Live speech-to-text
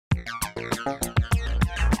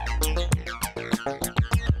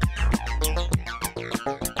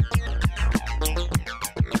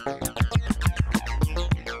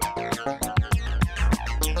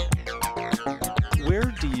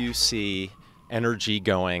see energy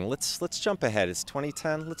going? Let's jump ahead. It's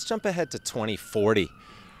 2010. Let's jump ahead to 2040.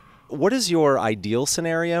 What is your ideal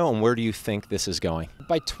scenario, and where do you think this is going?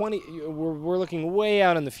 By we're looking way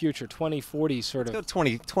out in the future, 2040 sort of. Let's go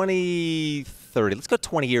 2030. Let's go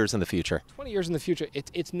 20 years in the future. 20 years in the future.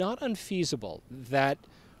 It's not unfeasible that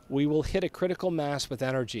we will hit a critical mass with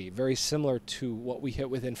energy, very similar to what we hit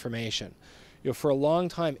with information. For a long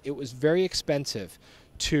time, it was very expensive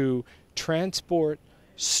to transport,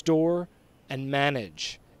 store, and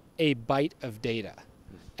manage a byte of data.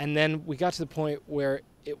 And then we got to the point where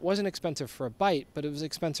it wasn't expensive for a byte, but it was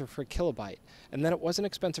expensive for a kilobyte. And then it wasn't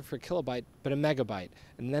expensive for a kilobyte, but a megabyte.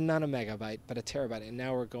 And then not a megabyte, but a terabyte. And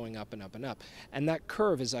now we're going up and up and up. And that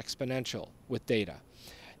curve is exponential with data.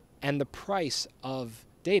 And the price of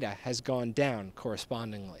data has gone down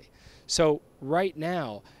correspondingly. So right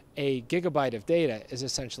now, a gigabyte of data is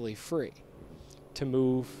essentially free to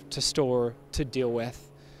move, to store, to deal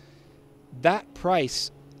with. That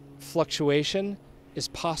price fluctuation is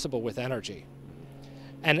possible with energy.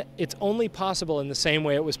 And it's only possible in the same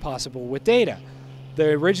way it was possible with data. The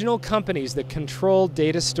original companies that controlled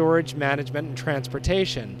data storage, management, and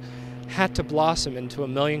transportation had to blossom into a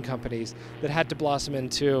million companies that had to blossom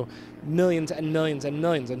into millions and millions and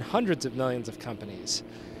millions and hundreds of millions of companies.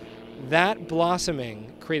 That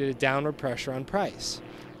blossoming created a downward pressure on price.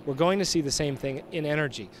 We're going to see the same thing in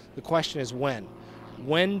energy. The question is when.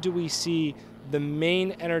 When do we see the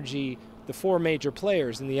main energy, the four major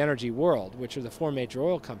players in the energy world, which are the four major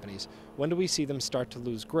oil companies, when do we see them start to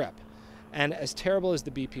lose grip? And as terrible as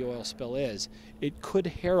the BP oil spill is, it could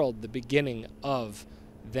herald the beginning of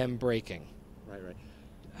them breaking. Right.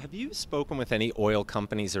 Have you spoken with any oil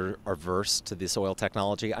companies or are versed to this oil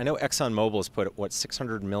technology? I know ExxonMobil has put,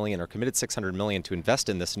 $600 million or committed $600 million to invest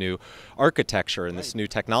in this new architecture and this new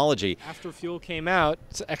technology. After fuel came out,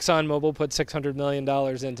 ExxonMobil put $600 million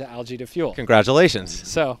into Algae to fuel. Congratulations.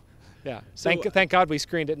 So, yeah. Thank God we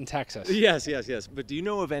screened it in Texas. Yes. But do you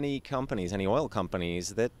know of any companies, any oil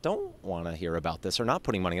companies that don't want to hear about this or not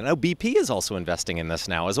putting money in? I know BP is also investing in this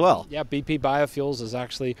now as well. Yeah, BP Biofuels is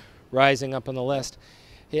actually rising up on the list.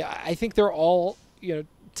 Yeah, I think they're all,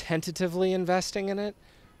 tentatively investing in it,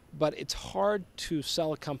 but it's hard to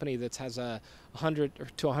sell a company that has a 100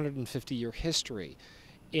 to 150 year history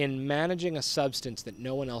in managing a substance that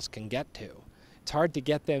no one else can get to. It's hard to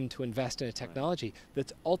get them to invest in a technology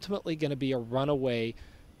that's ultimately going to be a runaway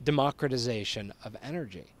democratization of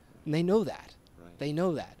energy. And they know that. Right. They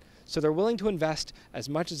know that. So they're willing to invest as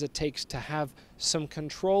much as it takes to have some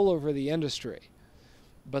control over the industry,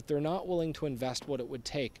 but they're not willing to invest what it would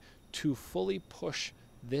take to fully push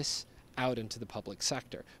this out into the public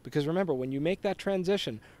sector. Because remember, when you make that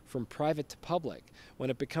transition from private to public,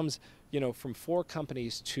 when it becomes, from 4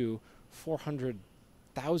 companies to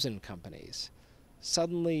 400,000 companies,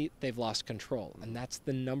 suddenly they've lost control. And that's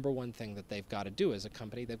the number one thing that they've got to do as a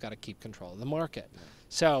company. They've got to keep control of the market. Yeah.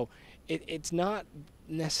 So it's not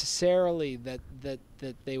necessarily that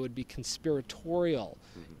they would be conspiratorial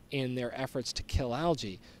in their efforts to kill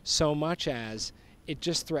algae, so much as it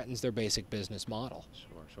just threatens their basic business model.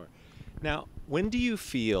 Sure. Now, when do you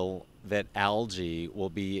feel that algae will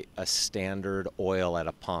be a standard oil at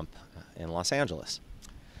a pump in Los Angeles?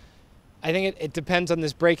 I think it depends on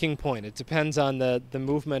this breaking point. It depends on the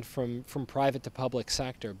movement from private to public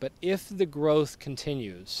sector. But if the growth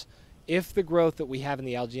continues, if the growth that we have in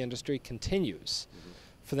the algae industry continues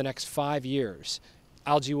for the next 5 years,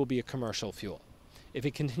 algae will be a commercial fuel. If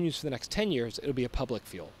it continues for the next 10 years, it'll be a public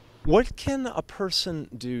fuel. What can a person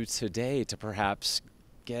do today to perhaps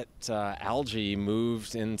get algae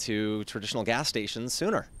moved into traditional gas stations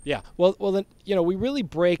sooner? Yeah, well, then, we really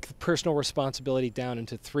break personal responsibility down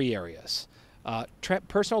into 3 areas.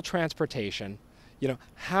 Personal transportation,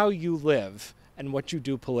 how you live and what you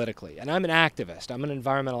do politically. And I'm an activist. I'm an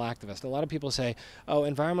environmental activist. A lot of people say, oh,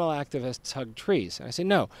 environmental activists hug trees. And I say,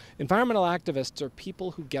 no, environmental activists are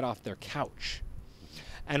people who get off their couch.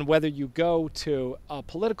 And whether you go to a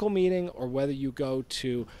political meeting or whether you go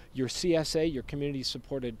to your CSA, your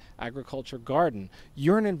community-supported agriculture garden,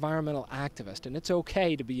 you're an environmental activist, and it's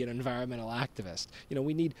okay to be an environmental activist.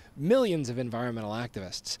 We need millions of environmental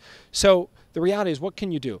activists. So the reality is, what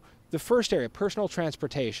can you do? The first area, personal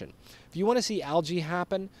transportation. If you want to see algae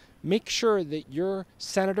happen, make sure that your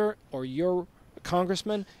senator or your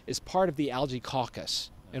congressman is part of the algae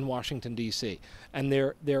caucus in Washington, D.C. And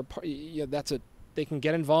they can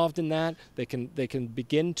get involved in that. They can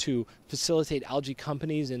begin to facilitate algae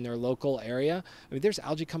companies in their local area. I mean, there's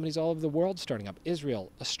algae companies all over the world starting up.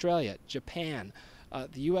 Israel, Australia, Japan,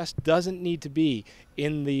 The U.S. doesn't need to be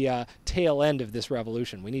in the tail end of this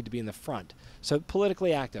revolution. We need to be in the front. So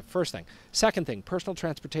politically active, first thing. Second thing, personal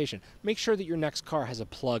transportation. Make sure that your next car has a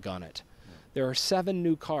plug on it. There are 7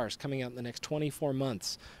 new cars coming out in the next 24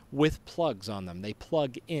 months with plugs on them. They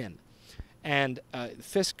plug in. And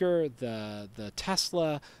Fisker, the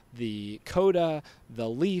Tesla, the Koda, the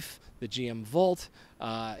Leaf, the GM Volt.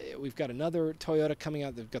 We've got another Toyota coming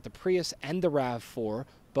out. They've got the Prius and the RAV4,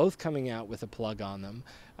 both coming out with a plug on them.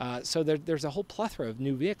 So there's a whole plethora of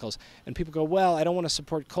new vehicles. And people go, well, I don't want to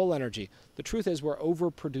support coal energy. The truth is we're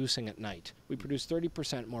overproducing at night. We produce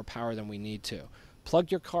 30% more power than we need to.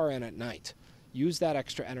 Plug your car in at night. Use that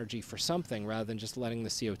extra energy for something rather than just letting the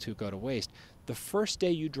CO2 go to waste. The first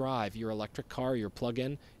day you drive your electric car, your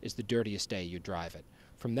plug-in, is the dirtiest day you drive it.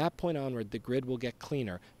 From that point onward, the grid will get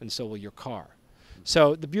cleaner, and so will your car.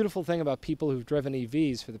 So the beautiful thing about people who've driven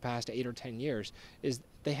EVs for the past 8 or 10 years is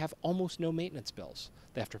they have almost no maintenance bills.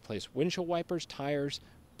 They have to replace windshield wipers, tires,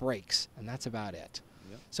 brakes, and that's about it.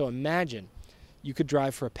 Yep. So imagine you could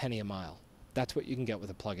drive for a penny a mile. That's what you can get with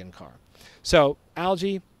a plug-in car. So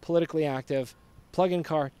Algae, politically active, plug-in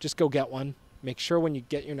car, just go get one. Make sure when you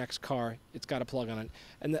get your next car, it's got a plug on it.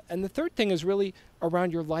 And the third thing is really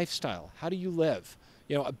around your lifestyle. How do you live?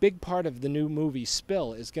 You know, a big part of the new movie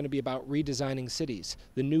Spill is going to be about redesigning cities,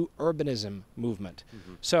 the new urbanism movement.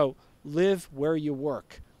 Mm-hmm. So live where you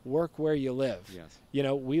work where you live. Yes. You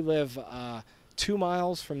know, we live 2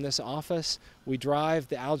 miles from this office. We drive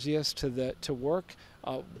the Algaeus to work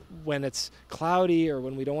when it's cloudy or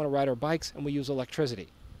when we don't want to ride our bikes, and we use electricity.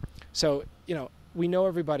 So, you know, we know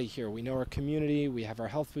everybody here. We know our community. We have our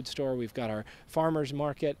health food store. We've got our farmers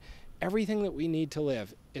market. Everything that we need to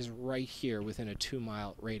live is right here within a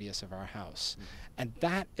 2-mile radius of our house. Mm-hmm. And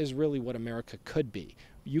that is really what America could be.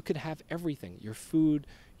 You could have everything. Your food,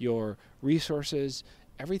 your resources,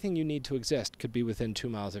 everything you need to exist could be within 2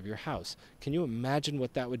 miles of your house. Can you imagine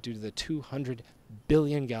what that would do to the 200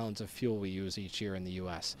 billion gallons of fuel we use each year in the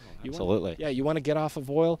U.S.? Oh, absolutely. You want to get off of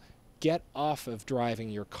oil? Get off of driving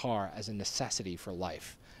your car as a necessity for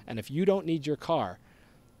life. And if you don't need your car,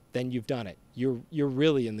 then you've done it. You're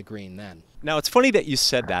really in the green then. Now, it's funny that you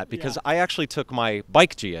said that because I actually took my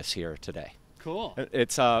bike GS here today. Cool.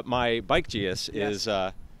 It's my bike GS is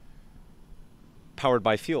powered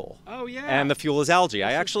by fuel. Oh, yeah. And the fuel is algae.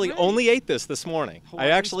 I actually only ate this morning. I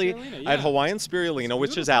had Hawaiian spirulina,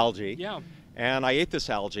 which is algae. Yeah. And I ate this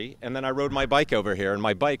algae, and then I rode my bike over here, and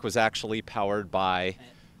my bike was actually powered by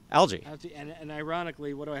algae. And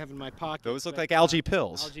ironically, what do I have in my pocket? Those look like algae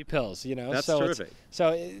pills. Algae pills, you know. That's terrific.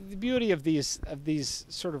 So the beauty of these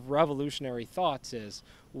sort of revolutionary thoughts is,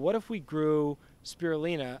 what if we grew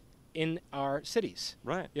spirulina in our cities?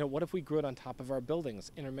 Right. You know, what if we grew it on top of our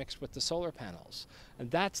buildings, intermixed with the solar panels?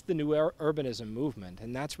 And that's the new urbanism movement,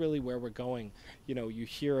 and that's really where we're going. You know, you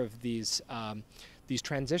hear of these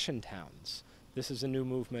transition towns. This is a new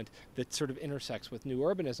movement that sort of intersects with new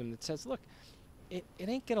urbanism that says, look, it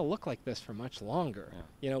ain't going to look like this for much longer. Yeah.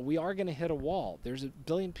 You know, we are going to hit a wall. There's 1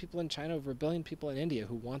 billion people in China, over 1 billion people in India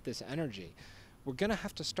who want this energy. We're going to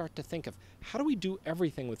have to start to think of, how do we do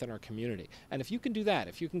everything within our community? And if you can do that,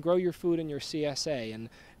 if you can grow your food in your CSA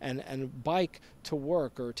and bike to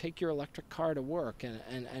work or take your electric car to work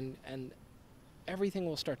and everything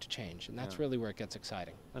will start to change, and that's really where it gets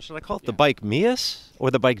exciting. Now, should I call it the bike Mias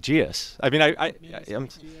or the bike Gias? I mean,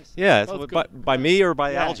 by me or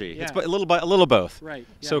by algae. Yeah. It's a little both. Right.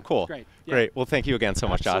 Yeah. So cool. Great. Yeah. Great. Well, thank you again so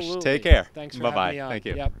much, Absolutely. Josh. Take care. Thanks for Bye-bye. having me on. Thank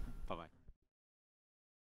you. Yep. Bye-bye.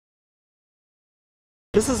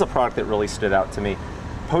 This is a product that really stood out to me.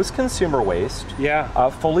 Post-consumer waste,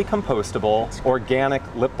 fully compostable, organic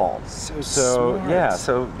lip balm. So smart.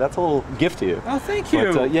 So that's a little gift to you. Oh, thank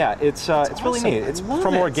you. But, it's awesome. Really neat. It's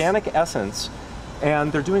from Organic Essence,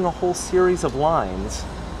 and they're doing a whole series of lines.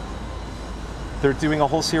 They're doing a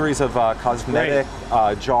whole series of cosmetic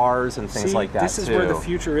jars and things like that. This is where the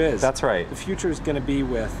future is. That's right. The future is going to be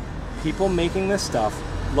with people making this stuff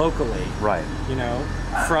locally. Right. You know,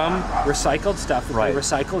 from recycled stuff that they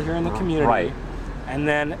recycle here in the community. Right. And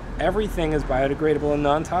then everything is biodegradable and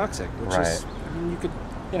non-toxic, which is, I mean, you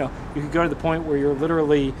could go to the point where you're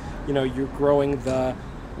literally, you're growing the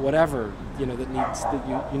whatever,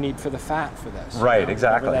 that you need for the fat for this. Right,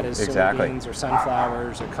 exactly. Whether that is soybeans or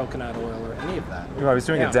sunflowers or coconut oil or any of that. I was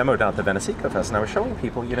doing a demo down at the Venesico Fest, and I was showing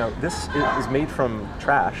people, this is made from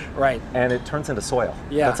trash. Right. And it turns into soil.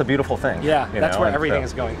 Yeah. That's a beautiful thing. Yeah, that's where everything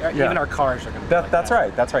is going. Even our cars are going to be That's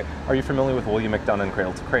right. Are you familiar with William McDonough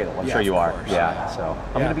Cradle to Cradle? I'm sure you are. Course. Yeah. So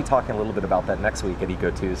I'm going to be talking a little bit about that next week at Eco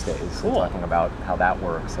Tuesdays. Cool. Talking about how that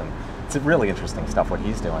works and it's really interesting stuff what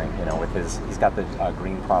he's doing. You know, with he's got the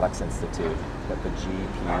Green Products Institute, got the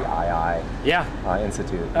GPII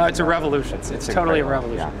Institute. It's a revolution. It's totally a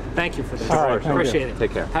revolution. Yeah. Thank you for this. All right, Appreciate it.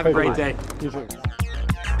 Take care. Have a great day. You too.